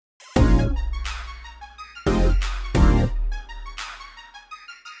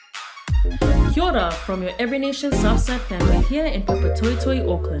Kia ora from your Every Nation Southside family here in Papatoetoe,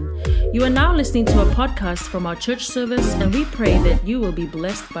 Auckland. You are now listening to a podcast from our church service, and we pray that you will be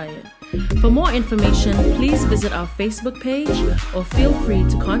blessed by it. For more information, please visit our Facebook page or feel free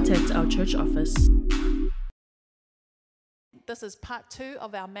to contact our church office. This is part 2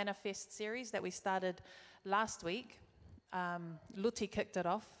 of our Manifest series that we started last week. Luti kicked it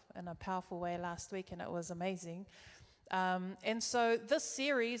off in a powerful way last week, and it was amazing. And so this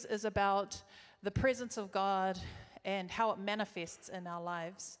series is about the presence of God and how it manifests in our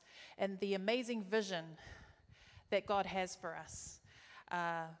lives and the amazing vision that God has for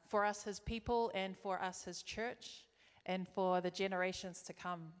us, His people, and for us, His church, and for the generations to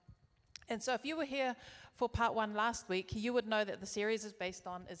come. And so if you were here for part 1 last week, you would know that the series is based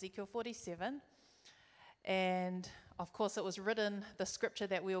on Ezekiel 47. And of course, it was written, the scripture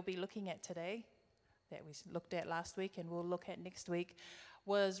that we will be looking at today, that we looked at last week and we'll look at next week,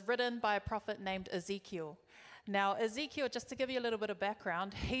 was written by a prophet named Ezekiel. Now, Ezekiel, just to give you a little bit of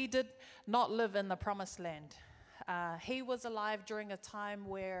background, he did not live in the promised land. He was alive during a time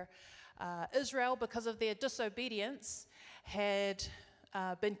where Israel, because of their disobedience, had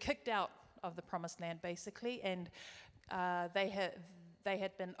been kicked out of the promised land, basically, and they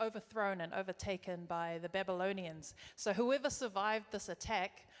had been overthrown and overtaken by the Babylonians. So whoever survived this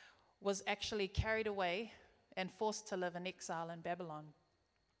attack was actually carried away and forced to live in exile in Babylon.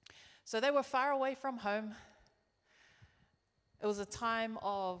 So they were far away from home. It was a time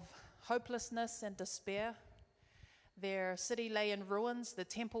of hopelessness and despair. Their city lay in ruins. The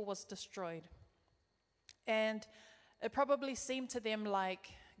temple was destroyed. And it probably seemed to them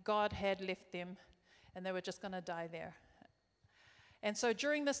like God had left them and they were just going to die there. And so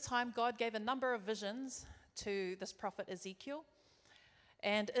during this time, God gave a number of visions to this prophet Ezekiel.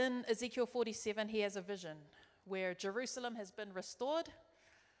 And in Ezekiel 47, he has a vision where Jerusalem has been restored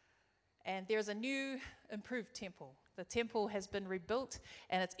and there's a new, improved temple. The temple has been rebuilt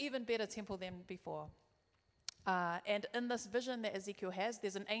and it's even better temple than before. And in this vision that Ezekiel has,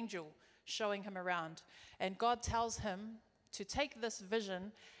 there's an angel showing him around. And God tells him to take this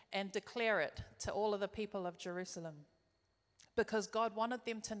vision and declare it to all of the people of Jerusalem. Because God wanted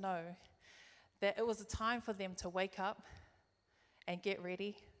them to know that it was a time for them to wake up and get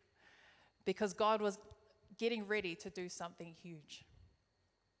ready, because God was getting ready to do something huge.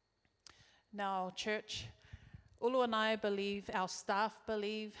 Now, church, Ulu and I believe, our staff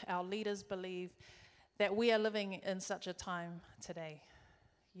believe, our leaders believe that we are living in such a time today.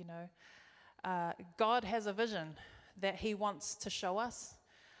 You know, God has a vision that He wants to show us,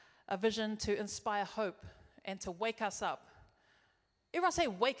 a vision to inspire hope and to wake us up. Everyone say,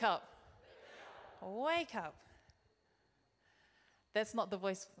 wake up. Wake up. That's not the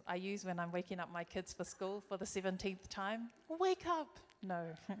voice I use when I'm waking up my kids for school for the 17th time. Wake up. No.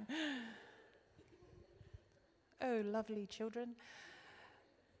 Oh, lovely children.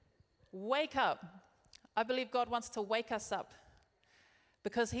 Wake up. I believe God wants to wake us up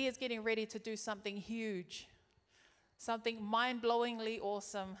because He is getting ready to do something huge, something mind-blowingly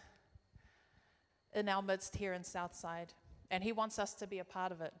awesome in our midst here in Southside. And He wants us to be a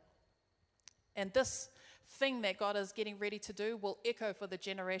part of it. And this thing that God is getting ready to do will echo for the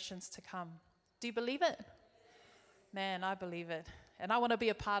generations to come. Do you believe it? Man, I believe it. And I want to be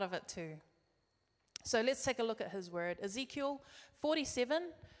a part of it too. So let's take a look at His word. Ezekiel 47,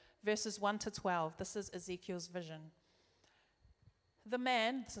 verses 1 to 12. This is Ezekiel's vision. The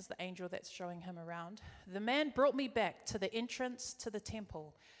man, this is the angel that's showing him around, the man brought me back to the entrance to the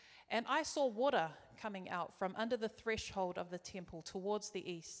temple, and I saw water coming out from under the threshold of the temple towards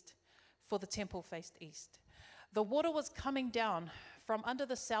the east, for the temple faced east. The water was coming down from under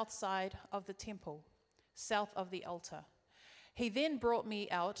the south side of the temple, south of the altar. He then brought me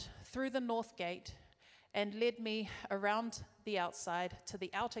out through the north gate and led me around the outside to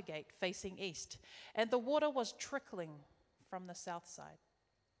the outer gate facing east, and the water was trickling from the south side.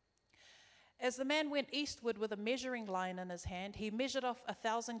 As the man went eastward with a measuring line in his hand, he measured off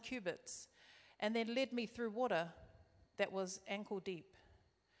 1,000 cubits and then led me through water that was ankle deep.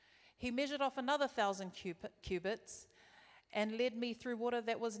 He measured off another 1,000 cubits and led me through water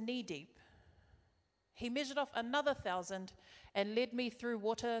that was knee deep. He measured off another 1,000 and led me through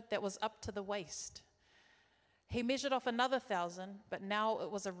water that was up to the waist. He measured off another 1,000, but now it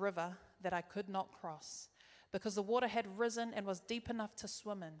was a river that I could not cross, because the water had risen and was deep enough to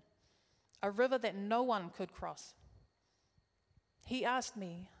swim in, a river that no one could cross. He asked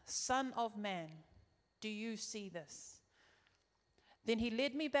me, "Son of man, do you see this?" Then he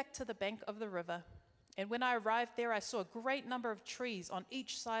led me back to the bank of the river, and when I arrived there, I saw a great number of trees on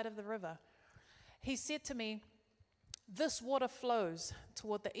each side of the river. He said to me, "This water flows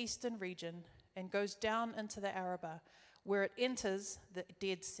toward the eastern region and goes down into the Arabah, where it enters the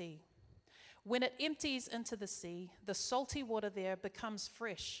Dead Sea. When it empties into the sea, the salty water there becomes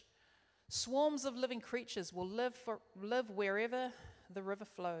fresh. Swarms of living creatures will live wherever the river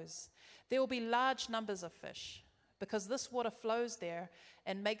flows. There will be large numbers of fish, because this water flows there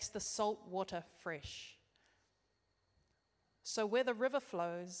and makes the salt water fresh. So where the river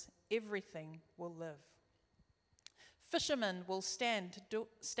flows, everything will live. Fishermen will stand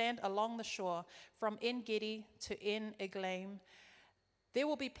along the shore from En Gedi to En Eglaim. There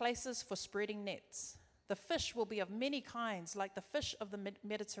will be places for spreading nets. The fish will be of many kinds, like the fish of the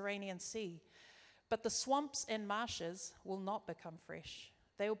Mediterranean Sea. But the swamps and marshes will not become fresh.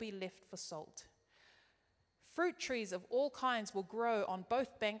 They will be left for salt. Fruit trees of all kinds will grow on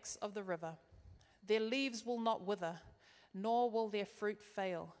both banks of the river. Their leaves will not wither, nor will their fruit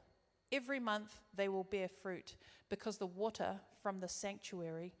fail. Every month they will bear fruit, because the water from the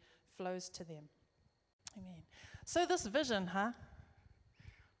sanctuary flows to them. Amen. So this vision,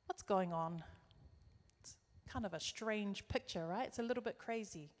 what's going on? It's kind of a strange picture, right? It's a little bit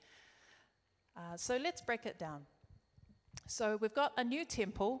crazy. So let's break it down. So we've got a new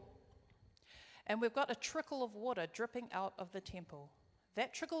temple, and we've got a trickle of water dripping out of the temple.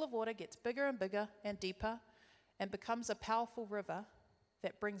 That trickle of water gets bigger and bigger and deeper and becomes a powerful river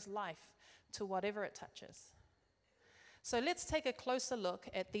that brings life to whatever it touches. So let's take a closer look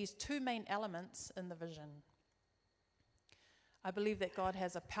at these two main elements in the vision. I believe that God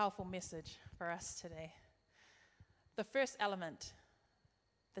has a powerful message for us today. The first element,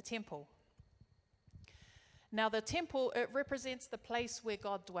 the temple. Now the temple, it represents the place where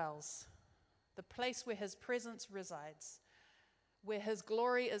God dwells, the place where his presence resides, where his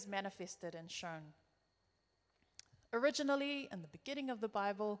glory is manifested and shown. Originally, in the beginning of the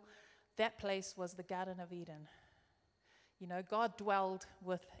Bible, that place was the Garden of Eden. You know, God dwelled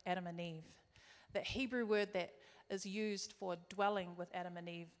with Adam and Eve. That Hebrew word that is used for dwelling with Adam and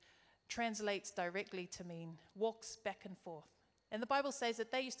Eve translates directly to mean walks back and forth. And the Bible says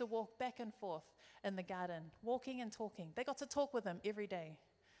that they used to walk back and forth in the garden, walking and talking. They got to talk with him every day,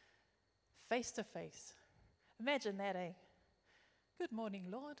 face to face. Imagine that, eh? Good morning,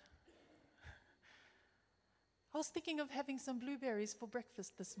 Lord. I was thinking of having some blueberries for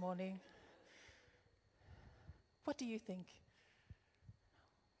breakfast this morning. What do you think?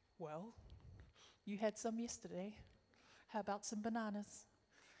 Well, you had some yesterday. How about some bananas?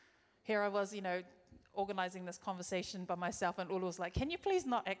 Here I was, organizing this conversation by myself, and Ulu was like, can you please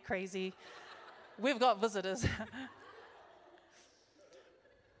not act crazy? We've got visitors.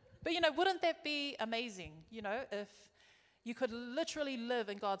 But, wouldn't that be amazing, if you could literally live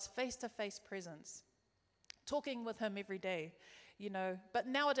in God's face-to-face presence, talking with him every day, But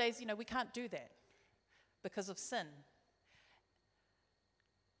nowadays, we can't do that because of sin.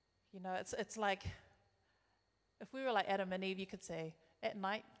 It's like, if we were like Adam and Eve, you could say, at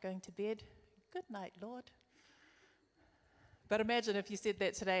night, going to bed, good night, Lord. But imagine if you said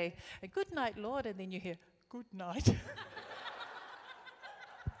that today, good night, Lord, and then you hear, good night.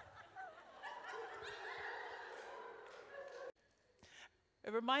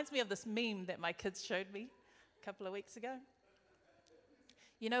 It reminds me of this meme that my kids showed me a couple of weeks ago.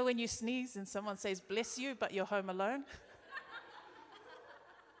 When you sneeze and someone says, bless you, but you're home alone?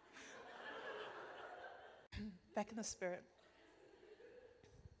 Back in the spirit.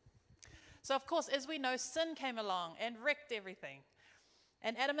 So, of course, as we know, sin came along and wrecked everything.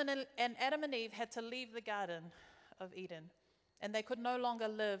 And Adam and Eve had to leave the Garden of Eden. And they could no longer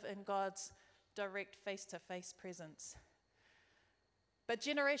live in God's direct face-to-face presence. But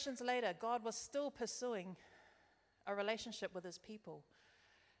generations later, God was still pursuing a relationship with his people.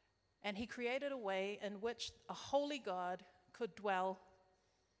 And he created a way in which a holy God could dwell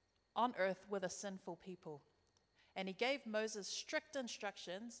on earth with a sinful people. And he gave Moses strict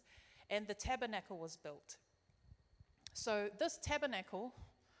instructions, and the tabernacle was built. So this tabernacle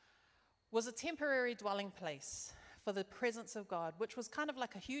was a temporary dwelling place for the presence of God, which was kind of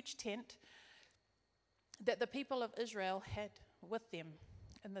like a huge tent that the people of Israel had with them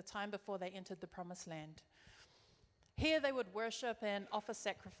in the time before they entered the promised land. Here they would worship and offer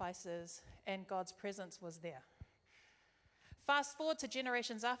sacrifices, and God's presence was there. Fast forward to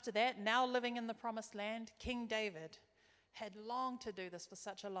generations after that, now living in the promised land, King David had longed to do this for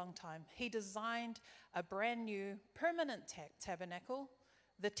such a long time. He designed a brand new permanent tabernacle,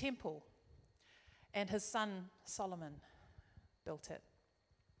 the temple, and his son Solomon built it.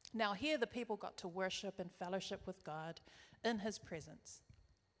 Now here the people got to worship and fellowship with God in his presence.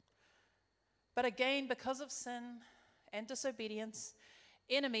 But again, because of sin and disobedience,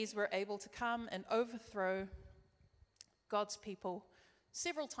 enemies were able to come and overthrow God's people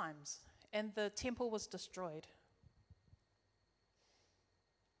several times. and the temple was destroyed.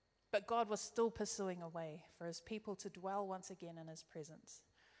 But God was still pursuing a way for his people to dwell once again in his presence.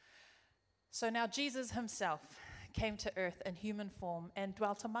 So now Jesus himself came to earth in human form and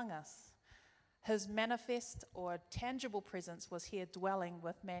dwelt among us. His manifest or tangible presence was here dwelling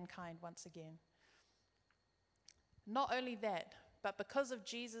with mankind once again. Not only that, but because of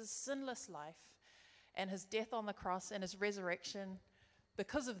Jesus' sinless life and his death on the cross and his resurrection,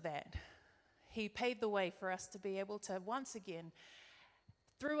 because of that, he paved the way for us to be able to once again,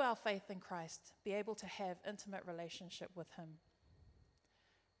 through our faith in Christ, be able to have intimate relationship with him.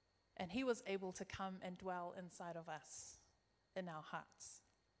 And he was able to come and dwell inside of us, in our hearts.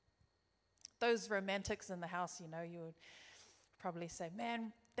 Those romantics in the house, you would probably say,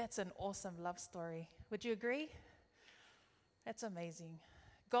 man, that's an awesome love story. Would you agree? That's amazing.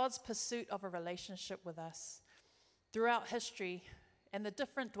 God's pursuit of a relationship with us throughout history and the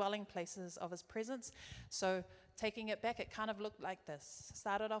different dwelling places of his presence. So taking it back, it kind of looked like this.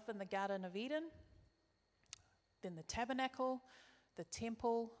 Started off in the Garden of Eden, then the tabernacle, the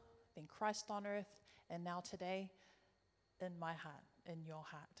temple, then Christ on earth, and now today in my heart, in your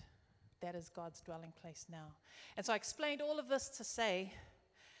heart. That is God's dwelling place now. And so I explained all of this to say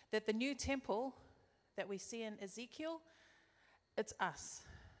that the new temple that we see in Ezekiel, it's us.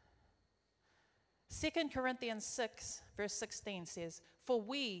 2 Corinthians 6, verse 16 says, "For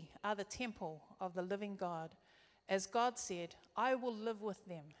we are the temple of the living God. As God said, I will live with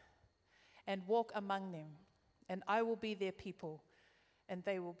them and walk among them, and I will be their people, and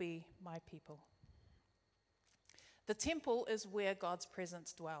they will be my people." The temple is where God's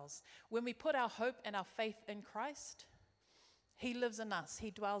presence dwells. When we put our hope and our faith in Christ, he lives in us,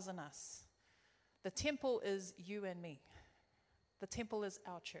 he dwells in us. The temple is you and me. The temple is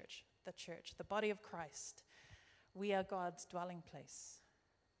our church, the body of Christ. We are God's dwelling place.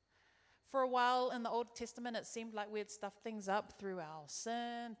 For a while in the Old Testament, it seemed like we had stuffed things up through our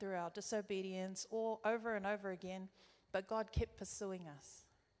sin, through our disobedience, or over and over again, but God kept pursuing us.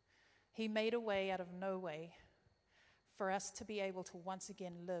 He made a way out of no way for us to be able to once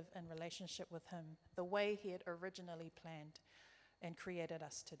again live in relationship with him the way he had originally planned and created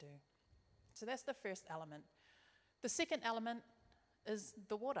us to do. So that's the first element. The second element is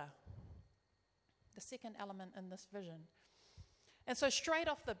the water. The second element in this vision. And so straight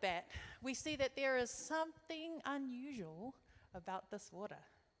off the bat, we see that there is something unusual about this water.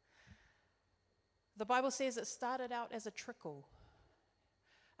 The Bible says it started out as a trickle.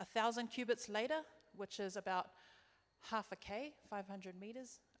 1,000 cubits later, which is about half a K, 500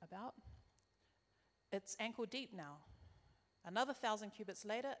 meters about, it's ankle deep now. Another 1,000 cubits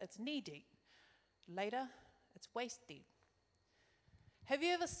later, it's knee deep. Later, it's waist deep. Have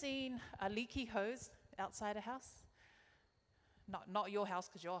you ever seen a leaky hose outside a house? Not your house,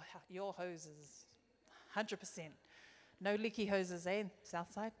 because your hose is 100%. No leaky hoses,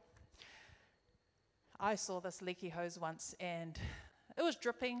 Southside? I saw this leaky hose once, and it was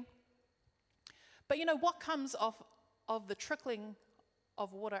dripping. But what comes off of the trickling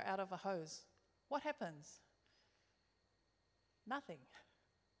of water out of a hose? What happens? Nothing.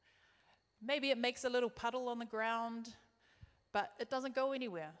 Maybe it makes a little puddle on the ground, but it doesn't go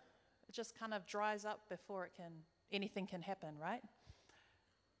anywhere. It just kind of dries up before anything can happen, right?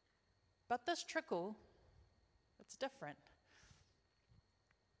 But this trickle, it's different.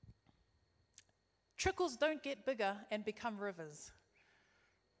 Trickles don't get bigger and become rivers.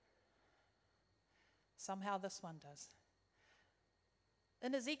 Somehow this one does.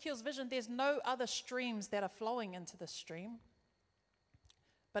 In Ezekiel's vision, there's no other streams that are flowing into the stream,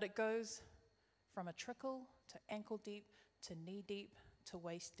 but it goes from a trickle to ankle deep to knee deep to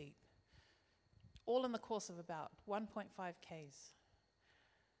waist deep, all in the course of about 1.5 Ks.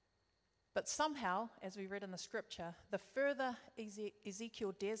 But somehow, as we read in the scripture, the further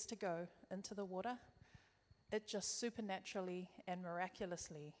Ezekiel dares to go into the water, it just supernaturally and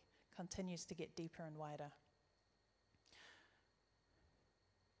miraculously continues to get deeper and wider.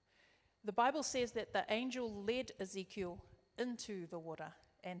 The Bible says that the angel led Ezekiel into the water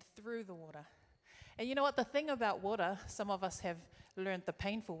and through the water. And you know what? The thing about water, some of us have learned the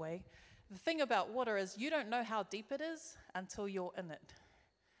painful way. The thing about water is you don't know how deep it is until you're in it.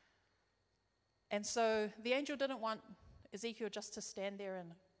 And so the angel didn't want Ezekiel just to stand there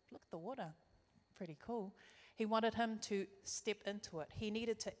and look at the water. Pretty cool. He wanted him to step into it. He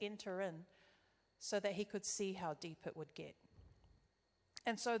needed to enter in so that he could see how deep it would get.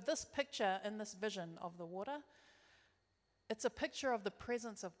 And so this picture in this vision of the water, it's a picture of the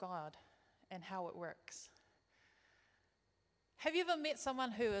presence of God and how it works. Have you ever met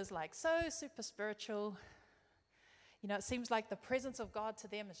someone who is like so super spiritual? You know, it seems like the presence of God to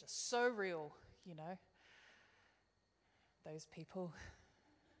them is just so real, you know. Those people.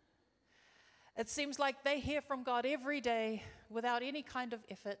 It seems like they hear from God every day without any kind of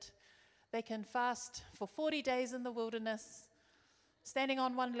effort. They can fast for 40 days in the wilderness, standing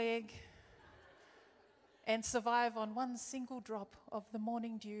on one leg, and survive on one single drop of the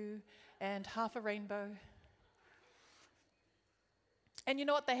morning dew and half a rainbow. And you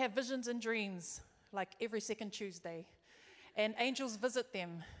know what? They have visions and dreams like every second Tuesday, and angels visit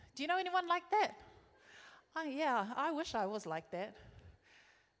them. Do you know anyone like that? Yeah, I wish I was like that.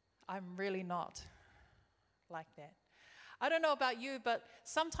 I'm really not like that. I don't know about you, but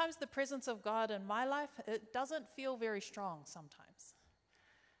sometimes the presence of God in my life, it doesn't feel very strong sometimes.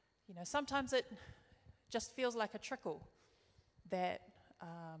 You know, sometimes it just feels like a trickle that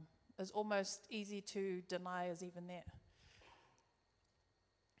is almost easy to deny is even there.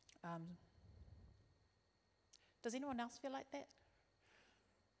 Does anyone else feel like that?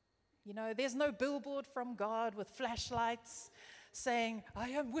 You know, there's no billboard from God with flashlights saying, "I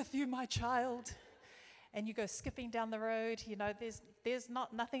am with you, my child." And you go skipping down the road. You know, there's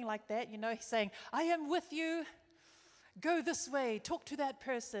nothing like that. You know, he's saying, "I am with you. Go this way, talk to that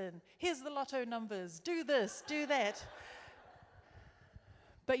person. Here's the lotto numbers. Do this, do that."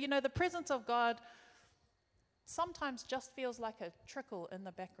 But you know, the presence of God sometimes just feels like a trickle in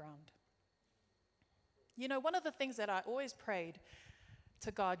the background. You know, one of the things that I always prayed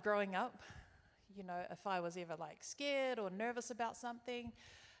to God growing up, you know, if I was ever like scared or nervous about something,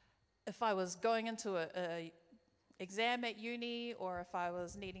 if I was going into a exam at uni, or if I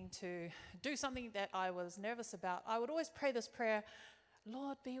was needing to do something that I was nervous about, I would always pray this prayer: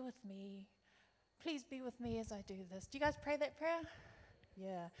 "Lord, be with me. Please be with me as I do this." Do you guys pray that prayer?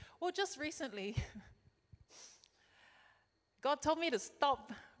 Yeah. Well, just recently, God told me to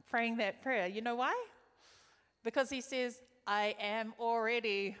stop praying that prayer. You know why? Because he says, "I am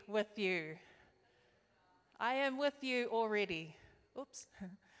already with you. I am with you already." Oops.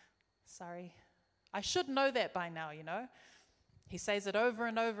 Sorry. I should know that by now, you know. He says it over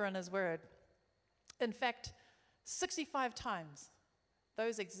and over in his word. In fact, 65 times,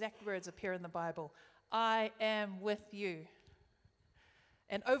 those exact words appear in the Bible. "I am with you."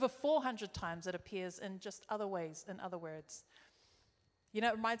 And over 400 times it appears in just other ways, in other words. You know,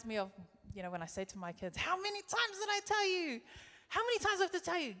 it reminds me of, you know, when I say to my kids, "How many times did I tell you? How many times do I have to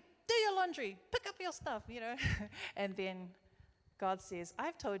tell you? Do your laundry, pick up your stuff," you know. And then God says,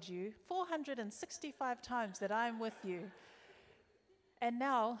 "I've told you 465 times that I'm with you. And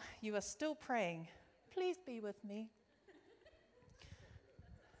now you are still praying, 'Please be with me.'"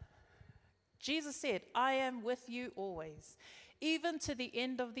 Jesus said, "I am with you always, even to the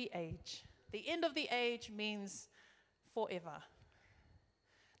end of the age." The end of the age means forever.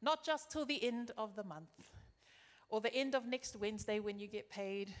 Not just till the end of the month or the end of next Wednesday when you get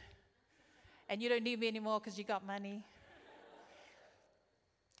paid and you don't need me anymore because you got money.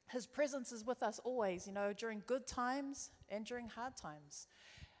 His presence is with us always, you know, during good times and during hard times.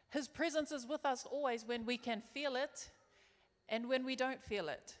 His presence is with us always when we can feel it and when we don't feel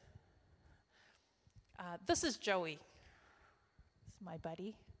it. This is Joey. This is my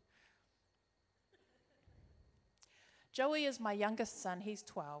buddy. Joey is my youngest son. He's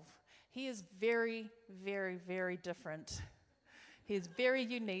 12. He is very, very, very different. He is very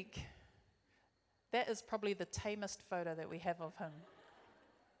unique. That is probably the tamest photo that we have of him.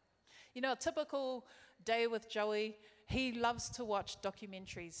 You know, a typical day with Joey, he loves to watch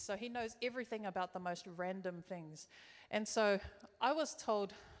documentaries, so he knows everything about the most random things. And so I was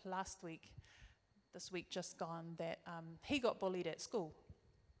told this week just gone, that he got bullied at school.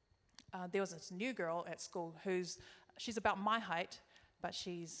 There was this new girl at school she's about my height, but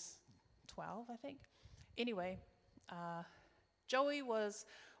she's 12, I think. Anyway, Joey was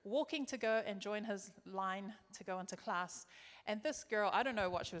walking to go and join his line to go into class, and this girl, I don't know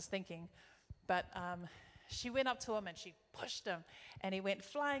what she was thinking, but she went up to him and she pushed him, and he went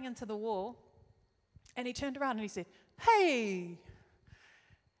flying into the wall, and he turned around and he said, "Hey!"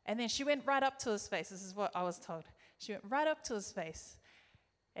 And then she went right up to his face. This is what I was told. She went right up to his face,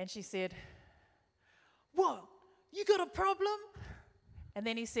 and she said, "What? You got a problem?" And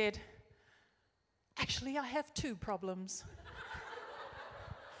then he said, "Actually, I have two problems."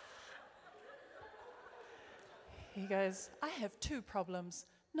 He goes, "I have two problems.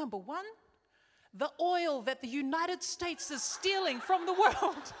 Number one, the oil that the United States is stealing from the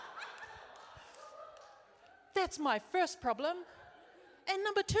world. That's my first problem. And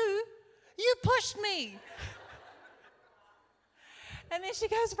number two, you pushed me." And then she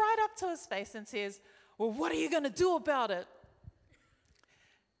goes right up to his face and says, "Well, what are you going to do about it?"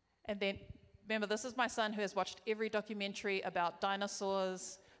 And then Remember, this is my son who has watched every documentary about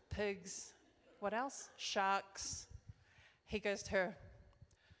dinosaurs, pigs, what else? Sharks. He goes to her,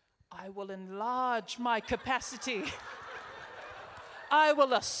 I will enlarge my capacity. I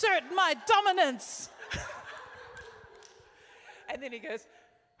will assert my dominance. And then he goes,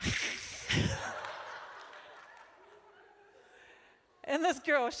 and this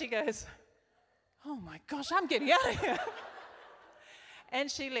girl, she goes, oh my gosh, I'm getting out of here. And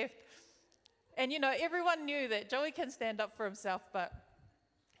she left. And everyone knew that Joey can stand up for himself, but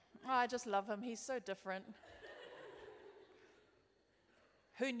I just love him. He's so different.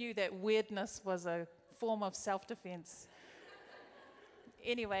 Who knew that weirdness was a form of self-defense?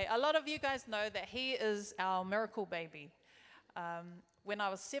 Anyway, a lot of you guys know that he is our miracle baby. When I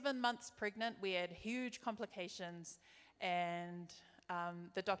was 7 months pregnant, we had huge complications, and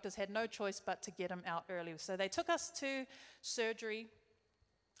the doctors had no choice but to get him out early. So they took us to surgery,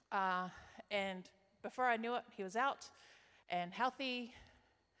 and before I knew it, he was out and healthy,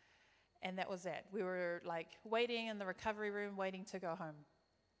 and that was it. We were waiting in the recovery room, waiting to go home.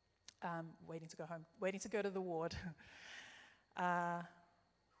 Waiting to go to the ward. But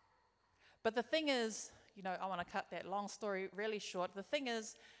the thing is, I want to cut that long story really short. The thing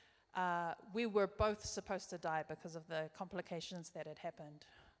is, we were both supposed to die because of the complications that had happened.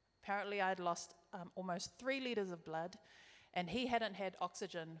 Apparently, I'd lost almost 3 liters of blood, and he hadn't had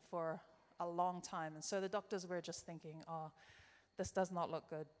oxygen for a long time. And so the doctors were just thinking, oh, this does not look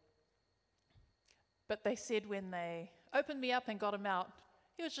good. But they said when they opened me up and got him out,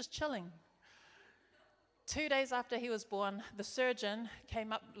 he was just chilling. 2 days after he was born, the surgeon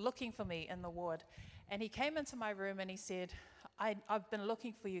came up looking for me in the ward. And he came into my room and he said, I've been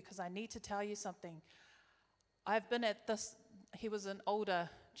looking for you because I need to tell you something. I've been at this, he was an older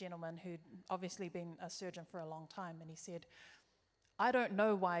gentleman who'd obviously been a surgeon for a long time. And he said, I don't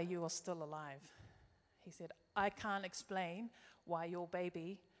know why you are still alive. He said, I can't explain why your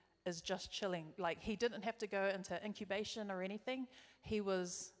baby is just chilling. He didn't have to go into incubation or anything. He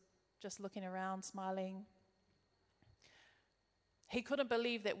was just looking around, smiling. He couldn't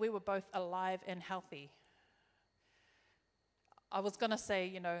believe that we were both alive and healthy. I was going to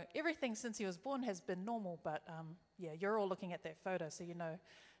say, everything since he was born has been normal, but you're all looking at that photo, so you know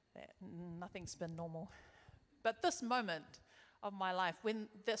that nothing's been normal. But this moment of my life, when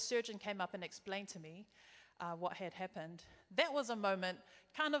the surgeon came up and explained to me what had happened, that was a moment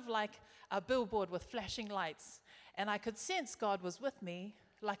kind of like a billboard with flashing lights. And I could sense God was with me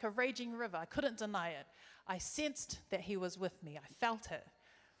like a raging river. I couldn't deny it. I sensed that he was with me. I felt it.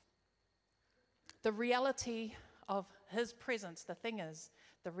 The reality of his presence, the thing is,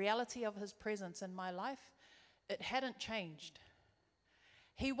 the reality of his presence in my life, it hadn't changed.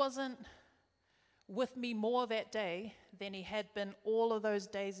 He wasn't with me more that day than he had been all of those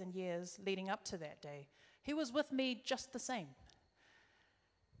days and years leading up to that day. He was with me just the same.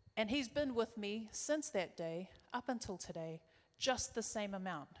 And he's been with me since that day up until today, just the same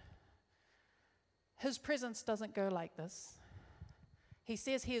amount. His presence doesn't go like this. He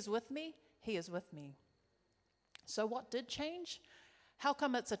says he is with me, he is with me. So what did change? How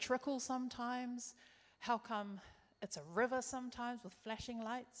come it's a trickle sometimes? How come it's a river sometimes with flashing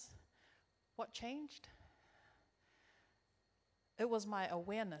lights? What changed? It was my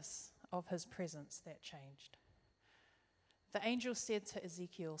awareness of his presence that changed. The angel said to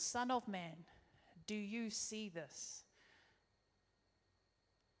Ezekiel, Son of man, do you see this?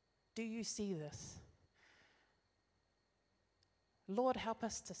 Do you see this? Lord, help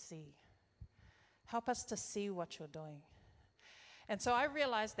us to see. Help us to see what you're doing. And so I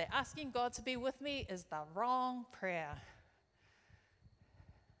realized that asking God to be with me is the wrong prayer.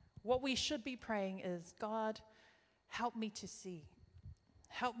 What we should be praying is, God, help me to see.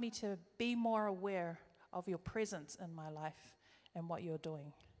 Help me to be more aware of your presence in my life and what you're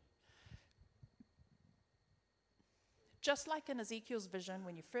doing. Just like in Ezekiel's vision,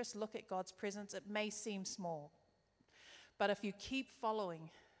 when you first look at God's presence, it may seem small. But if you keep following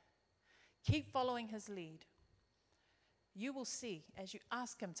his lead, you will see, as you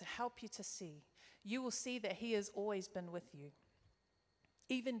ask him to help you to see, you will see that he has always been with you,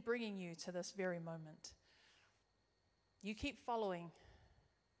 even bringing you to this very moment. You keep following,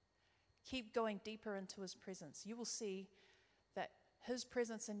 keep going deeper into his presence. You will see that his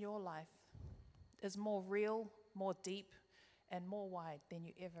presence in your life is more real, more deep, and more wide than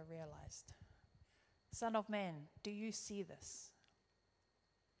you ever realized. Son of man, do you see this?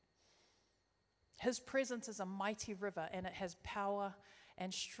 His presence is a mighty river, and it has power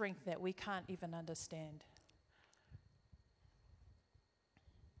and strength that we can't even understand.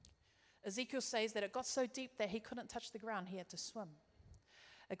 Ezekiel says that it got so deep that he couldn't touch the ground, he had to swim.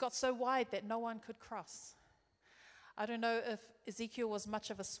 It got so wide that no one could cross. I don't know if Ezekiel was much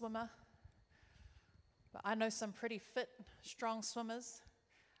of a swimmer, but I know some pretty fit, strong swimmers.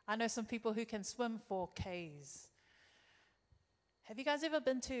 I know some people who can swim for Ks. Have you guys ever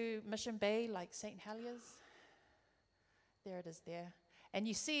been to Mission Bay, like St. Helier's? There it is there. And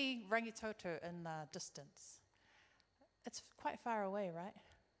you see Rangitoto in the distance. It's quite far away, right?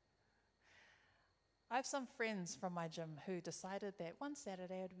 I have some friends from my gym who decided that one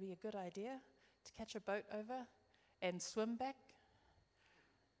Saturday it would be a good idea to catch a boat over and swim back.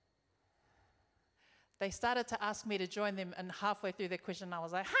 They started to ask me to join them, and halfway through their question, I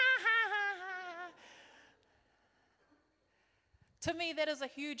was like, ha, ha, ha, ha. To me, that is a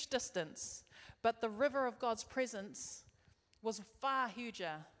huge distance, but the river of God's presence was far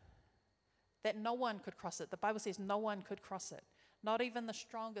huger, that no one could cross it. The Bible says no one could cross it, not even the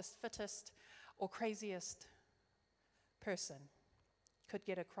strongest, fittest, or craziest person could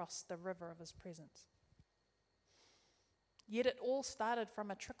get across the river of his presence. Yet it all started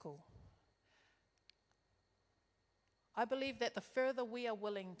from a trickle. I believe that the further we are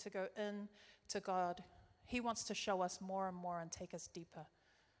willing to go in to God, He wants to show us more and more and take us deeper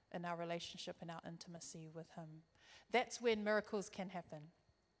in our relationship and our intimacy with Him. That's when miracles can happen.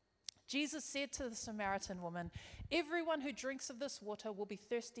 Jesus said to the Samaritan woman, "Everyone who drinks of this water will be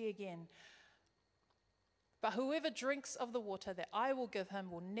thirsty again. But whoever drinks of the water that I will give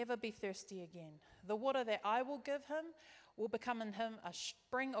him will never be thirsty again. The water that I will give him will become in him a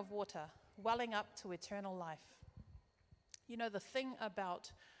spring of water, welling up to eternal life." You know, the thing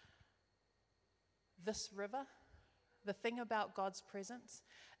about this river, the thing about God's presence,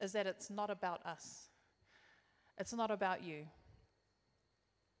 is that it's not about us. It's not about you.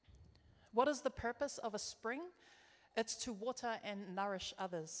 What is the purpose of a spring? It's to water and nourish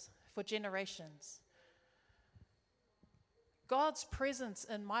others for generations. God's presence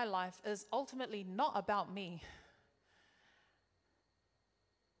in my life is ultimately not about me.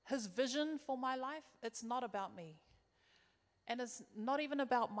 His vision for my life, it's not about me. And it's not even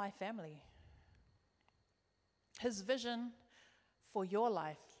about my family. His vision for your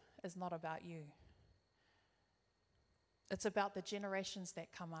life is not about you. It's about the generations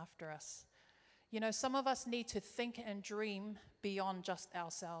that come after us. You know, some of us need to think and dream beyond just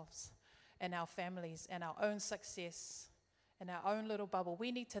ourselves and our families and our own success and our own little bubble.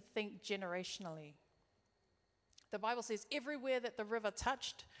 We need to think generationally. The Bible says everywhere that the river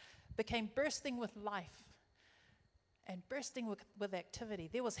touched became bursting with life and bursting with activity.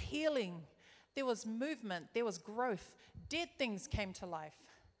 There was healing, there was movement, there was growth. Dead things came to life,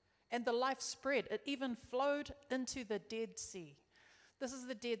 and the life spread. It even flowed into the Dead Sea. This is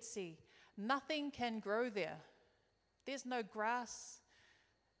the Dead Sea. Nothing can grow there. There's no grass,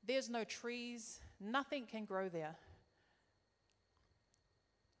 there's no trees, nothing can grow there,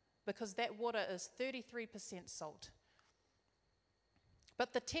 because that water is 33% salt.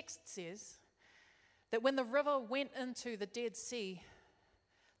 But the text says that when the river went into the Dead Sea,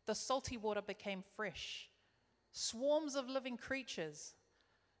 the salty water became fresh. Swarms of living creatures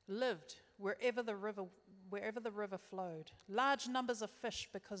lived wherever the river flowed. Large numbers of fish,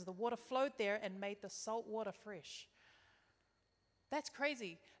 because the water flowed there and made the salt water fresh. That's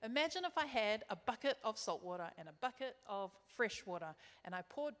crazy. Imagine if I had a bucket of salt water and a bucket of fresh water, and I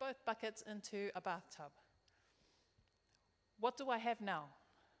poured both buckets into a bathtub. What do I have now?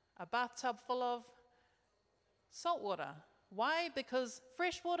 A bathtub full of salt water. Why? Because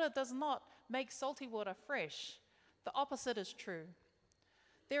fresh water does not make salty water fresh. The opposite is true.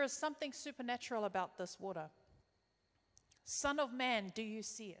 There is something supernatural about this water. Son of man, do you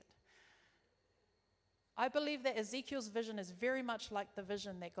see it? I believe that Ezekiel's vision is very much like the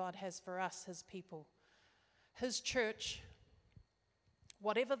vision that God has for us, His people. His church,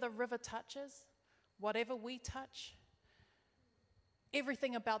 whatever the river touches, whatever we touch,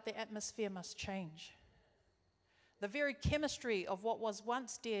 everything about the atmosphere must change. The very chemistry of what was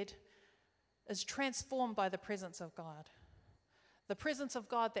once dead is transformed by the presence of God. The presence of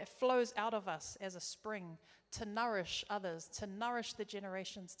God that flows out of us as a spring to nourish others, to nourish the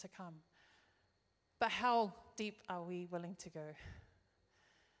generations to come. But how deep are we willing to go?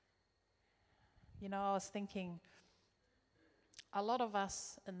 You know, I was thinking, a lot of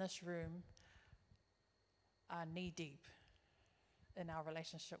us in this room are knee-deep in our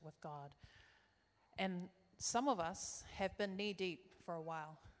relationship with God. And some of us have been knee-deep for a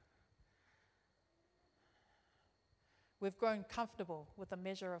while. We've grown comfortable with the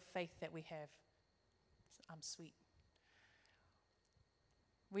measure of faith that we have. I'm sweet.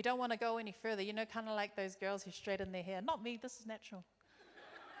 We don't want to go any further. You know, kind of like those girls who straighten their hair. Not me, this is natural.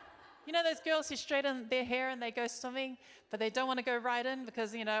 You know those girls who straighten their hair and they go swimming, but they don't want to go right in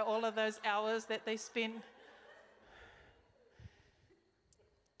because, all of those hours that they spend.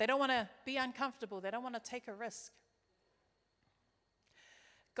 They don't want to be uncomfortable. They don't want to take a risk.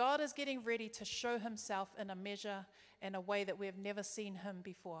 God is getting ready to show himself in a measure and a way that we have never seen him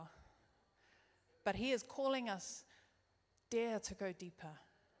before. But he is calling us, dare to go deeper.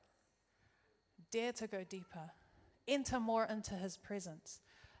 Dare to go deeper. Enter more into his presence.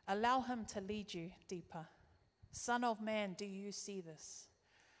 Allow him to lead you deeper. Son of man, do you see this?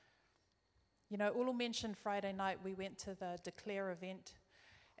 Ulu mentioned Friday night we went to the Declare event.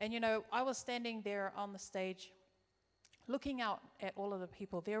 And, I was standing there on the stage looking out at all of the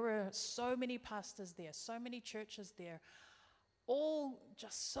people. There were so many pastors there, so many churches there, all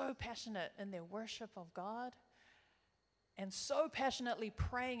just so passionate in their worship of God and so passionately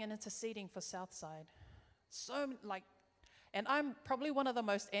praying and interceding for Southside. And I'm probably one of the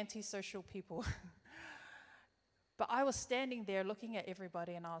most antisocial people. But I was standing there looking at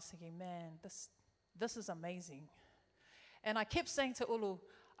everybody and I was thinking, man, this is amazing. And I kept saying to Ulu,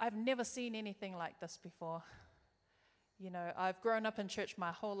 I've never seen anything like this before. I've grown up in church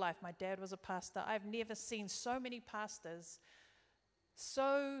my whole life. My dad was a pastor. I've never seen so many pastors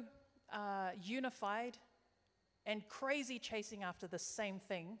so unified and crazy chasing after the same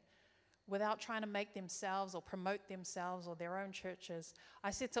thing without trying to make themselves or promote themselves or their own churches. I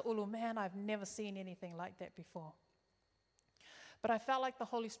said to Ulu, man, I've never seen anything like that before. But I felt like the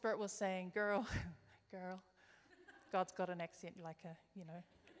Holy Spirit was saying, girl, God's got an accent like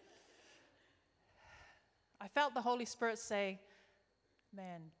I felt the Holy Spirit say,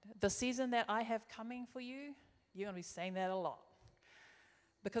 man, the season that I have coming for you, you're going to be saying that a lot.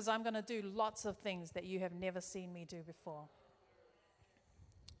 Because I'm going to do lots of things that you have never seen me do before.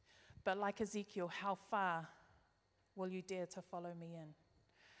 But like Ezekiel, how far will you dare to follow me in?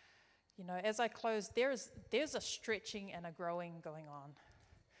 As I close, there's a stretching and a growing going on.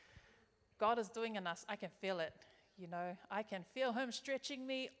 God is doing in us. I can feel it. I can feel him stretching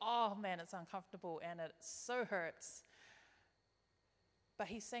me. Oh, man, it's uncomfortable and it so hurts. But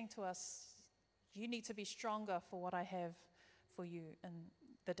he's saying to us, you need to be stronger for what I have for you in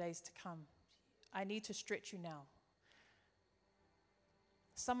the days to come. I need to stretch you now.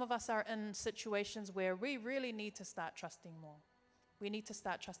 Some of us are in situations where we really need to start trusting more. We need to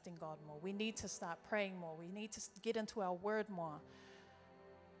start trusting God more. We need to start praying more. We need to get into our word more.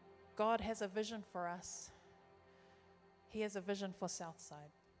 God has a vision for us. He has a vision for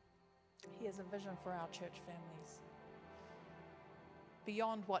Southside. He has a vision for our church families.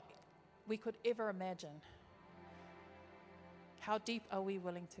 Beyond what we could ever imagine. How deep are we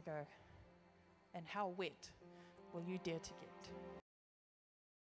willing to go? And how wet will you dare to get?